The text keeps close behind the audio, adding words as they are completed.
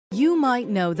might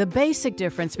know the basic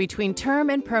difference between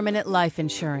term and permanent life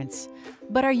insurance,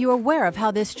 but are you aware of how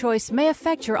this choice may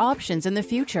affect your options in the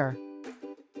future?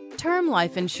 Term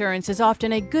life insurance is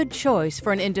often a good choice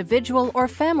for an individual or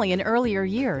family in earlier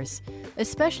years,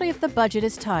 especially if the budget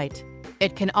is tight.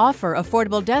 It can offer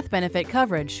affordable death benefit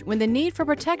coverage when the need for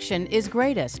protection is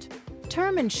greatest.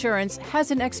 Term insurance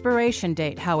has an expiration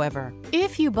date, however.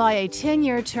 If you buy a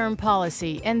 10-year term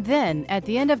policy and then, at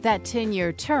the end of that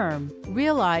 10-year term,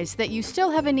 realize that you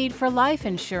still have a need for life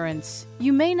insurance,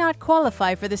 you may not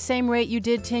qualify for the same rate you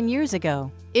did 10 years ago.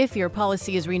 If your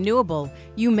policy is renewable,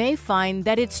 you may find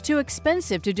that it's too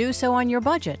expensive to do so on your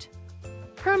budget.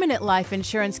 Permanent life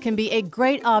insurance can be a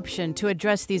great option to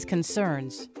address these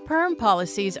concerns. Perm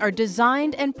policies are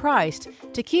designed and priced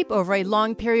to keep over a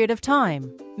long period of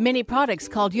time. Many products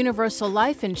called universal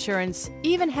life insurance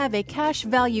even have a cash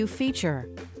value feature.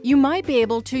 You might be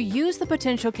able to use the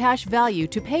potential cash value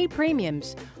to pay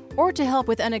premiums or to help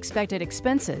with unexpected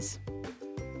expenses.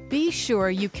 Be sure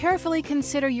you carefully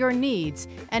consider your needs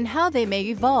and how they may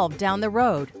evolve down the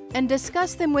road, and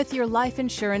discuss them with your life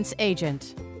insurance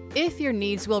agent. If your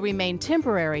needs will remain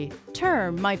temporary,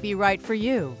 term might be right for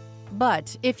you.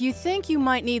 But if you think you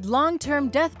might need long-term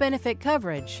death benefit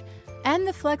coverage and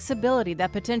the flexibility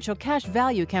that potential cash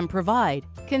value can provide,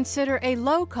 consider a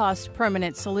low-cost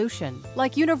permanent solution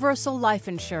like universal life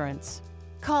insurance.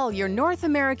 Call your North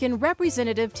American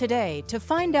representative today to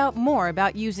find out more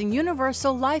about using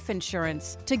universal life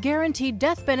insurance to guarantee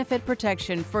death benefit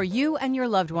protection for you and your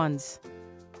loved ones.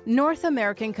 North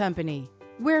American Company.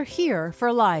 We're here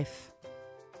for life.